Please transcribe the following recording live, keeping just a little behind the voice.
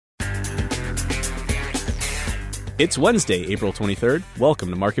It's Wednesday, April 23rd.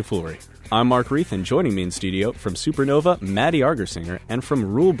 Welcome to Market Foolery. I'm Mark Reith, and joining me in studio from Supernova, Maddie Argersinger, and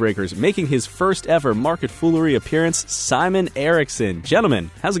from Rule Breakers, making his first ever Market Foolery appearance, Simon Erickson.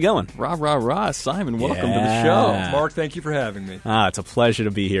 Gentlemen, how's it going? Rah, rah, rah. Simon, welcome to the show. Mark, thank you for having me. It's a pleasure to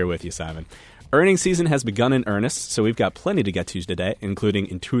be here with you, Simon. Earnings season has begun in earnest, so we've got plenty to get to today, including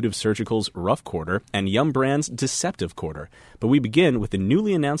Intuitive Surgical's rough quarter and Yum Brand's deceptive quarter. But we begin with the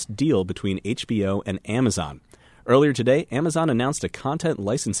newly announced deal between HBO and Amazon. Earlier today, Amazon announced a content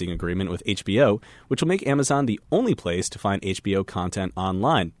licensing agreement with HBO, which will make Amazon the only place to find HBO content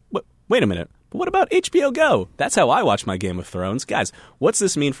online. Wait a minute. But what about HBO Go? That's how I watch my Game of Thrones. Guys, what's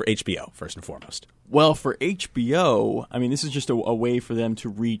this mean for HBO, first and foremost? Well, for HBO, I mean, this is just a way for them to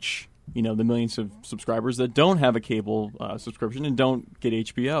reach, the millions of subscribers that don't have a cable subscription and don't get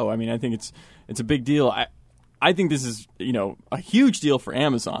HBO. I mean, I think it's a big deal. I think this is, a huge deal for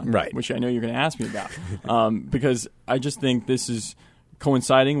Amazon, right? Which I know you're going to ask me about, because I just think this is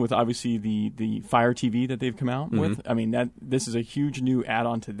coinciding with obviously the Fire TV that they've come out with. I mean, this is a huge new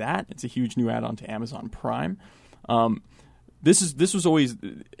add-on to that. It's a huge new add-on to Amazon Prime. This was always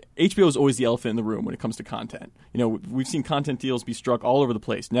HBO is always the elephant in the room when it comes to content. We've seen content deals be struck all over the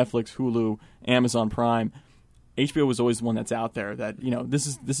place: Netflix, Hulu, Amazon Prime. HBO was always the one that's out there. That this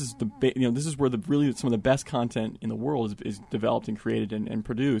is where some of the best content in the world is developed and created and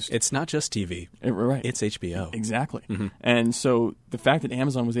produced. It's not just TV, right? It's HBO, exactly. And so the fact that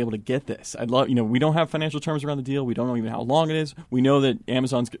Amazon was able to get this, I'd love. We don't have financial terms around the deal. We don't know even how long it is. We know that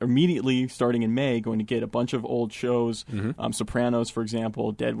Amazon's immediately starting in May going to get a bunch of old shows, Sopranos, for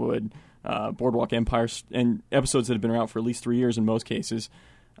example, Deadwood, Boardwalk Empire, and episodes that have been around for at least 3 years in most cases.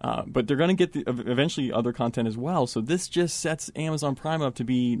 But they're going to get eventually other content as well. So this just sets Amazon Prime up to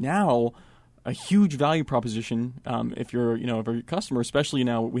be now a huge value proposition if you're a customer. Especially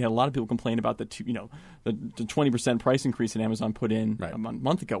now, we had a lot of people complain about the 20% price increase that Amazon put in a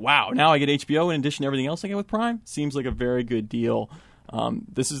month ago. Wow! Now I get HBO in addition to everything else I get with Prime. Seems like a very good deal.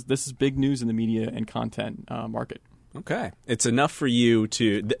 This is big news in the media and content market. Okay. It's enough for you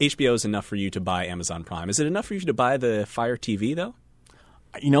the HBO is enough for you to buy Amazon Prime. Is it enough for you to buy the Fire TV though?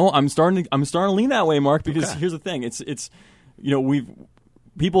 I'm starting to lean that way, Mark, because here's the thing.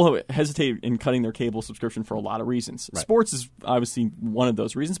 People hesitate in cutting their cable subscription for a lot of reasons. Right. Sports is obviously one of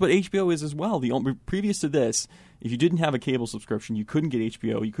those reasons, but HBO is as well. Previous to this, if you didn't have a cable subscription, you couldn't get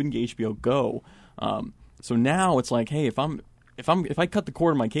HBO. You couldn't get HBO Go. So now it's like, hey, if I cut the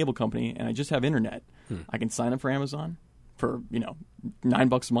cord of my cable company and I just have internet, I can sign up for Amazon for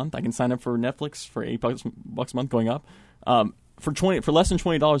 $9 a month. I can sign up for Netflix for $8 a month going up. For less than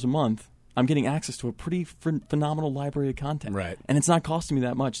 $20 a month, I'm getting access to a pretty phenomenal library of content. Right. And it's not costing me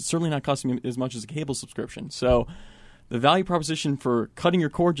that much. It's certainly not costing me as much as a cable subscription. So the value proposition for cutting your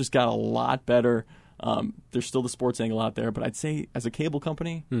cord just got a lot better. There's still the sports angle out there, but I'd say as a cable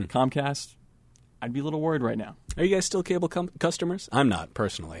company, Comcast, I'd be a little worried right now. Are you guys still cable customers? I'm not,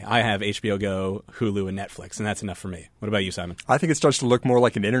 personally. I have HBO Go, Hulu, and Netflix, and that's enough for me. What about you, Simon? I think it starts to look more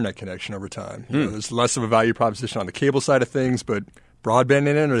like an internet connection over time. There's less of a value proposition on the cable side of things, but broadband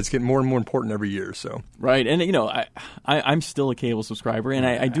internet is getting more and more important every year. So right, and I'm still a cable subscriber, and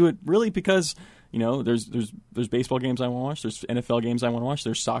I do it really because there's baseball games I want to watch, there's NFL games I want to watch,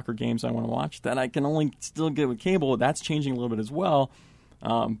 there's soccer games I want to watch that I can only still get with cable. That's changing a little bit as well.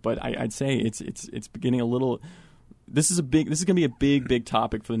 But I'd say it's beginning a little. This is going to be a big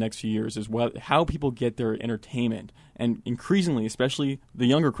topic for the next few years, is how people get their entertainment, and increasingly, especially the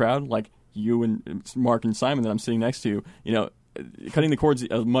younger crowd like you and Mark and Simon that I'm sitting next to. Cutting the cord's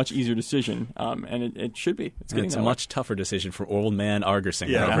a much easier decision, and it should be. It's a much tougher decision for old man Argersinger.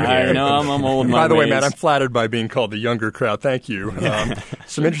 Yeah, over here. I know I'm old. By the way, Matt, I'm flattered by being called the younger crowd. Thank you.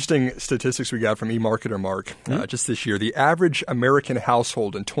 Some interesting statistics we got from eMarketer Mark just this year. The average American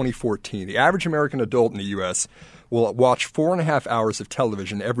household in 2014, the average American adult in the U.S. will watch 4.5 hours of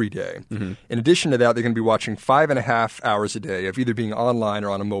television every day. In addition to that, they're going to be watching 5.5 hours a day of either being online or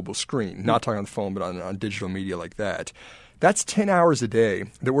on a mobile screen. Not talking on the phone, but on digital media like that. That's 10 hours a day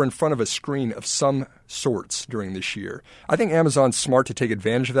that we're in front of a screen of some sorts during this year. I think Amazon's smart to take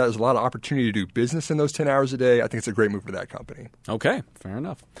advantage of that. There's a lot of opportunity to do business in those 10 hours a day. I think it's a great move for that company. Okay, fair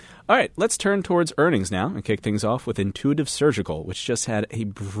enough. All right, let's turn towards earnings now and kick things off with Intuitive Surgical, which just had a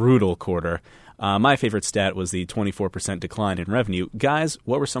brutal quarter. My favorite stat was the 24% decline in revenue. Guys,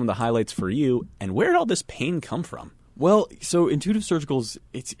 what were some of the highlights for you, and where did all this pain come from? Well, so Intuitive Surgical's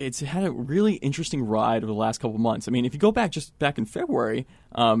it's had a really interesting ride over the last couple of months. I mean, if you go back in February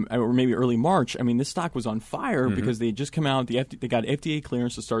or maybe early March, I mean, this stock was on fire because they had just come out. They got FDA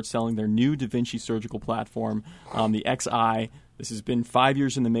clearance to start selling their new Da Vinci surgical platform, the XI. This has been 5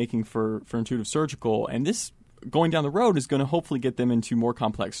 years in the making for Intuitive Surgical, and this going down the road is going to hopefully get them into more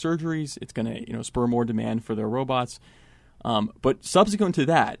complex surgeries. It's going to spur more demand for their robots. But subsequent to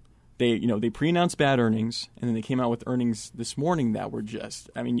that, they pre-announced bad earnings, and then they came out with earnings this morning that were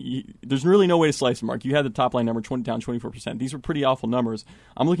just, there's really no way to slice them, Mark. You had the top line number down 24%. These are pretty awful numbers.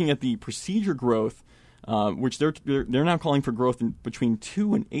 I'm looking at the procedure growth, which they're now calling for growth in between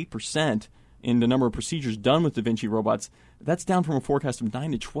 2 and 8% in the number of procedures done with Da Vinci robots. That's down from a forecast of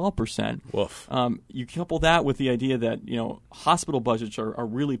 9 to 12%. Woof. You couple that with the idea that hospital budgets are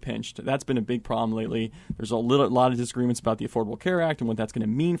really pinched. That's been a big problem lately. There's a lot of disagreements about the Affordable Care Act and what that's going to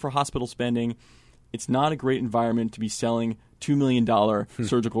mean for hospital spending. It's not a great environment to be selling $2 million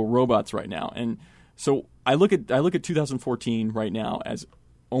surgical robots right now. And so I look at 2014 right now as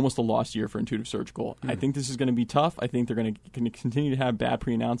almost a lost year for Intuitive Surgical. I think this is going to be tough. I think they're going to continue to have bad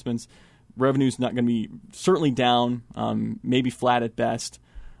pre-announcements. Revenue's not going to be certainly down, maybe flat at best.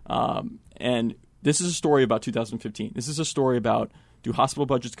 And this is a story about 2015. This is a story about, do hospital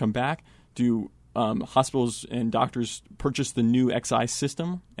budgets come back? Do hospitals and doctors purchase the new Xi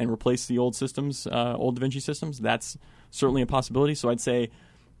system and replace the old systems, old Da Vinci systems? That's certainly a possibility. So I'd say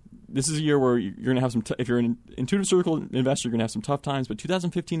this is a year where you're going to have some if you're an Intuitive Surgical investor, you're going to have some tough times. But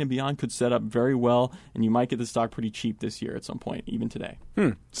 2015 and beyond could set up very well, and you might get the stock pretty cheap this year at some point, even today.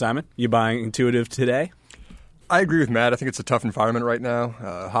 Simon, you buying Intuitive today? I agree with Matt. I think it's a tough environment right now.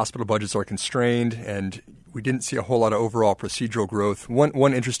 Hospital budgets are constrained, and we didn't see a whole lot of overall procedural growth.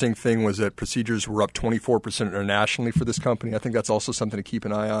 One interesting thing was that procedures were up 24% internationally for this company. I think that's also something to keep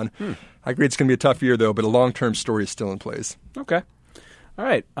an eye on. I agree it's going to be a tough year, though, but a long-term story is still in place. Okay. All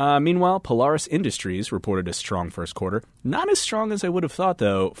right. Meanwhile, Polaris Industries reported a strong first quarter. Not as strong as I would have thought,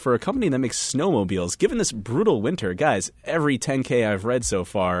 though, for a company that makes snowmobiles. Given this brutal winter, guys, every 10K I've read so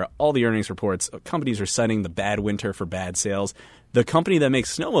far, all the earnings reports, companies are citing the bad winter for bad sales. The company that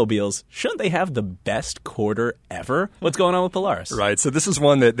makes snowmobiles, shouldn't they have the best quarter ever? What's going on with Polaris? Right. So this is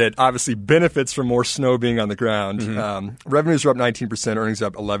one that obviously benefits from more snow being on the ground. Revenues are up 19%, earnings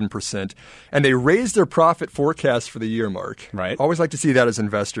up 11%. And they raised their profit forecast for the year, Mark. Right. Always like to see that as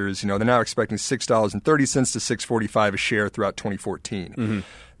investors. They're now expecting $6.30 to $6.45 a share throughout 2014.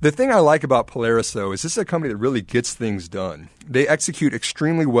 The thing I like about Polaris, though, is this is a company that really gets things done. They execute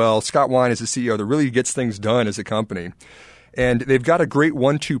extremely well. Scott Wine is the CEO that really gets things done as a company. And they've got a great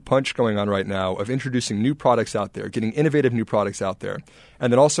 1-2 punch going on right now of introducing new products out there, getting innovative new products out there,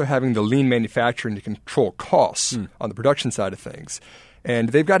 and then also having the lean manufacturing to control costs on the production side of things. And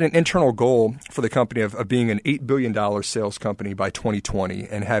they've got an internal goal for the company of being an $8 billion sales company by 2020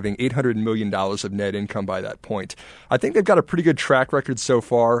 and having $800 million of net income by that point. I think they've got a pretty good track record so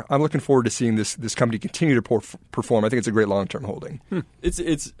far. I'm looking forward to seeing this company continue to perform. I think it's a great long-term holding. It's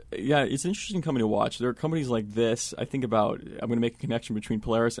an interesting company to watch. There are companies like this. I'm going to make a connection between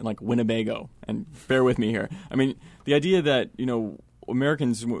Polaris and like Winnebago. And bear with me here. The idea that,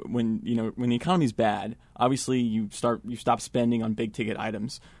 Americans, when the economy's bad, obviously you stop spending on big ticket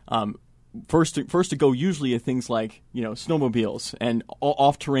items. First to go usually are things like snowmobiles and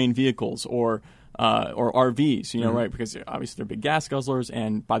off terrain vehicles or RVs. Right? Because obviously they're big gas guzzlers,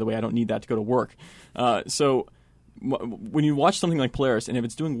 and by the way, I don't need that to go to work. So when you watch something like Polaris, and if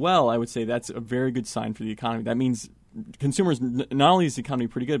it's doing well, I would say that's a very good sign for the economy. That means consumers, not only is the economy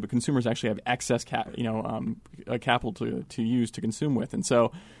pretty good, but consumers actually have excess capital to use to consume with, and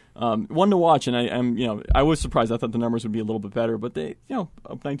so one to watch. And I was surprised. I thought the numbers would be a little bit better, but they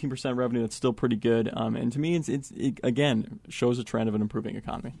up 19% revenue. That's still pretty good. And to me, it again shows a trend of an improving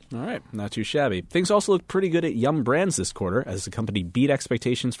economy. All right, not too shabby. Things also look pretty good at Yum Brands this quarter, as the company beat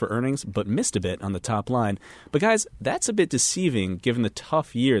expectations for earnings, but missed a bit on the top line. But guys, that's a bit deceiving given the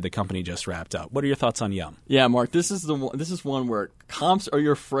tough year the company just wrapped up. What are your thoughts on Yum? Yeah, Mark, this is one where comps are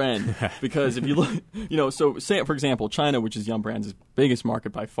your friend, because if you look, so say for example, China, which is Yum Brands' biggest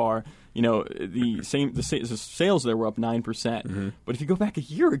market by far, the sales there were up 9%. But if you go back a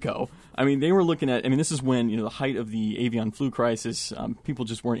year ago, they were looking at, this is when the height of the avian flu crisis. People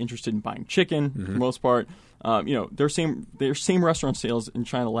just weren't interested in buying chicken for the most part. Their same restaurant sales in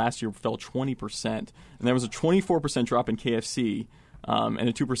China last year fell 20%, and there was a 24% drop in KFC and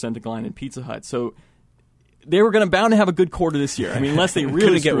a 2% decline in Pizza Hut. So they were bound to have a good quarter this year. Unless they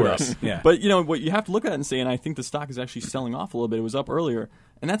really get worse. Yeah. But what you have to look at it and say, and I think the stock is actually selling off a little bit. It was up earlier,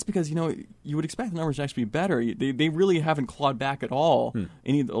 and that's because you would expect the numbers to actually be better. They really haven't clawed back at all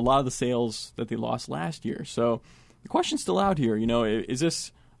a lot of the sales that they lost last year. So the question's still out here. Is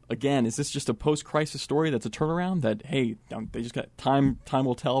this just a post-crisis story that's a turnaround? That hey, they just got time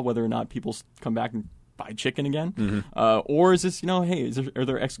will tell whether or not people come back and buy chicken again, or is this hey, are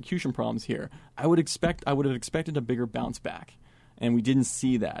there execution problems here? I would have expected a bigger bounce back, and we didn't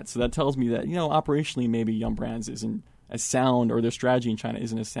see that. So that tells me that, operationally maybe Yum Brands isn't as sound, or their strategy in China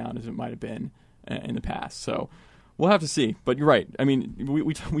isn't as sound as it might have been in the past. So we'll have to see. But you're right. I mean,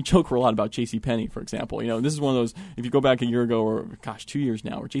 we joke a lot about JCPenney, for example. This is one of those, if you go back a year ago or, 2 years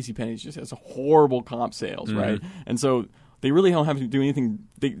now, where JCPenney just has a horrible comp sales, right? And so they really don't have to do anything.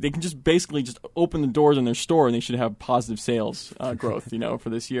 They can just basically just open the doors in their store, and they should have positive sales growth, for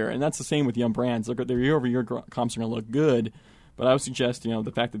this year. And that's the same with Yum Brands. Their year-over-year comps are going to look good, but I would suggest,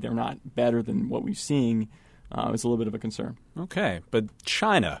 the fact that they're not better than what we've seen is a little bit of a concern. Okay, but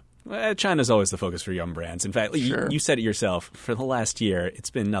China. China's always the focus for Yum Brands. In fact, Sure. you said it yourself. For the last year, it's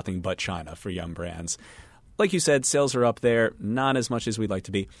been nothing but China for Yum Brands. Like you said, sales are up there, not as much as we'd like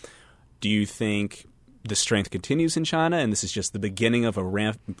to be. Do you think the strength continues in China, and this is just the beginning of a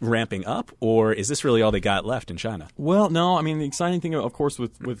ramping up, or is this really all they got left in China? Well, no. I mean, the exciting thing, of course,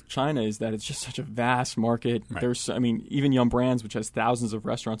 with China is that it's just such a vast market. Right. Even Yum Brands, which has thousands of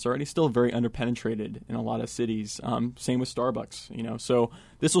restaurants already, still very underpenetrated in a lot of cities. Same with Starbucks. So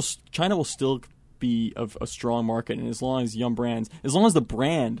China will still be a strong market, and as long as Yum Brands, as long as the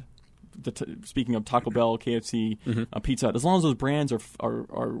brand. Speaking of Taco Bell, KFC, Pizza Hut, as long as those brands are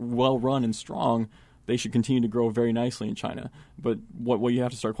well run and strong, they should continue to grow very nicely in China. But what you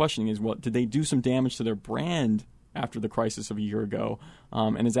have to start questioning is, did they do some damage to their brand after the crisis of a year ago?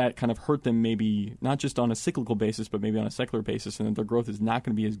 And has that kind of hurt them, maybe not just on a cyclical basis, but maybe on a secular basis, and that their growth is not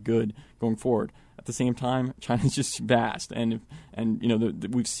going to be as good going forward? At the same time, China is just vast, and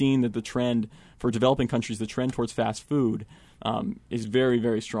we've seen that the trend for developing countries, the trend towards fast food, is very,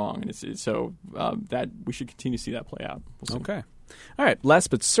 very strong, and so that we should continue to see that play out. We'll see. Okay. All right, last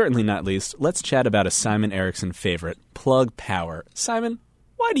but certainly not least, let's chat about a Simon Erickson favorite, Plug Power. Simon,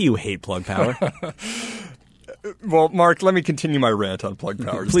 why do you hate Plug Power? Well, Mark, let me continue my rant on Plug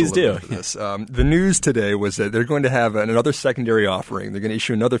Power. Please do. This. The news today was that they're going to have another secondary offering. They're going to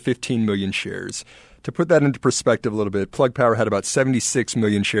issue another 15 million shares. To put that into perspective a little bit, Plug Power had about 76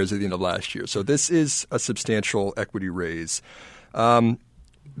 million shares at the end of last year. So this is a substantial equity raise.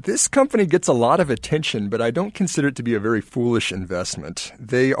 This company gets a lot of attention, but I don't consider it to be a very foolish investment.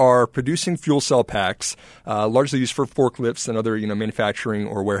 They are producing fuel cell packs, largely used for forklifts and other manufacturing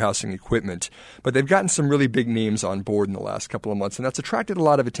or warehousing equipment. But they've gotten some really big names on board in the last couple of months, and that's attracted a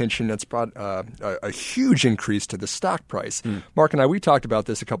lot of attention. That's brought a huge increase to the stock price. Mark and I, we talked about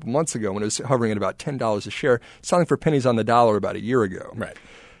this a couple months ago when it was hovering at about $10 a share, selling for pennies on the dollar about a year ago. Right.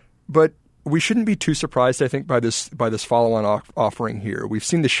 But we shouldn't be too surprised, I think, by this follow-on offering here. We've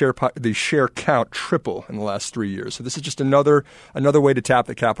seen the share count triple in the last 3 years. So this is just another way to tap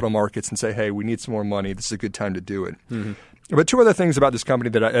the capital markets and say, hey, we need some more money. This is a good time to do it. Mm-hmm. But two other things about this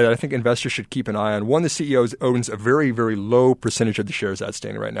company that I think investors should keep an eye on. One, the CEO owns a very, very low percentage of the shares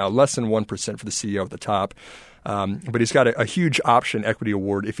outstanding right now, less than 1% for the CEO at the top. But he's got a huge option equity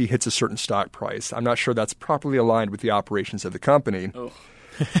award if he hits a certain stock price. I'm not sure that's properly aligned with the operations of the company. Oh.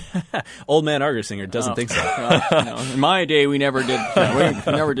 Old man Argersinger doesn't think so. No. In my day, we never did.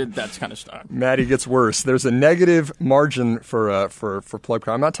 We never did that kind of stuff. Matty gets worse. There's a negative margin for Plug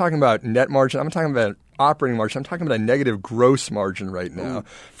Power. I'm not talking about net margin. I'm talking about operating margin. I'm talking about a negative gross margin right now. Ooh.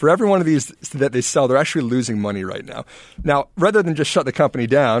 For every one of these that they sell, they're actually losing money right now. Now, rather than just shut the company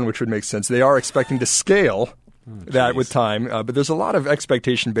down, which would make sense, they are expecting to scale that with time. But there's a lot of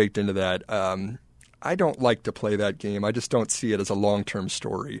expectation baked into that. I don't like to play that game. I just don't see it as a long-term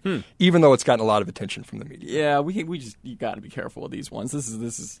story, even though it's gotten a lot of attention from the media. Yeah, you got to be careful with these ones. This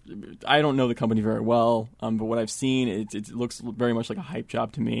is. I don't know the company very well, but what I've seen, it looks very much like a hype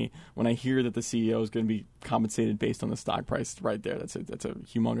job to me. When I hear that the CEO is going to be compensated based on the stock price, right there, that's a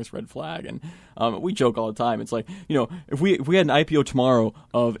humongous red flag. And we joke all the time. It's like, if we had an IPO tomorrow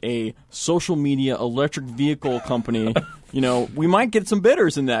of a social media electric vehicle company. We might get some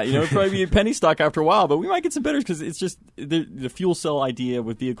bidders in that. It'd probably be a penny stock after a while, but we might get some bidders because it's just the fuel cell idea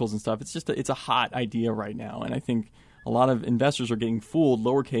with vehicles and stuff. It's just it's a hot idea right now, and I think a lot of investors are getting fooled,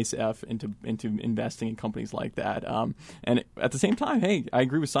 lowercase f, into investing in companies like that. And at the same time, hey, I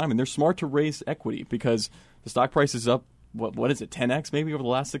agree with Simon. They're smart to raise equity because the stock price is up. What is it, 10x maybe over the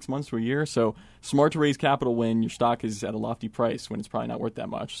last 6 months to a year? So smart to raise capital when your stock is at a lofty price when it's probably not worth that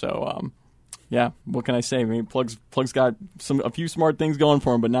much. So. Yeah, what can I say? I mean, Plug's got a few smart things going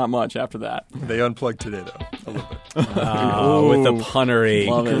for him, but not much after that. They unplugged today, though, a little bit. With the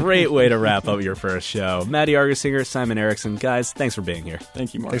punnery. Great way to wrap up your first show. Matty Argersinger, Simon Erickson. Guys, thanks for being here.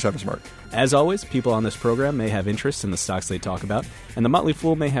 Thank you, Mark. Thanks for having us, Mark. As always, people on this program may have interests in the stocks they talk about, and the Motley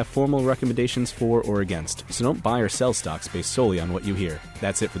Fool may have formal recommendations for or against. So don't buy or sell stocks based solely on what you hear.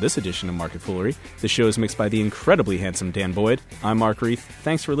 That's it for this edition of Market Foolery. The show is mixed by the incredibly handsome Dan Boyd. I'm Mark Reith.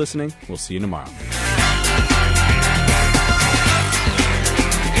 Thanks for listening. We'll see you tomorrow.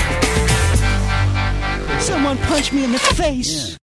 punch me in the face.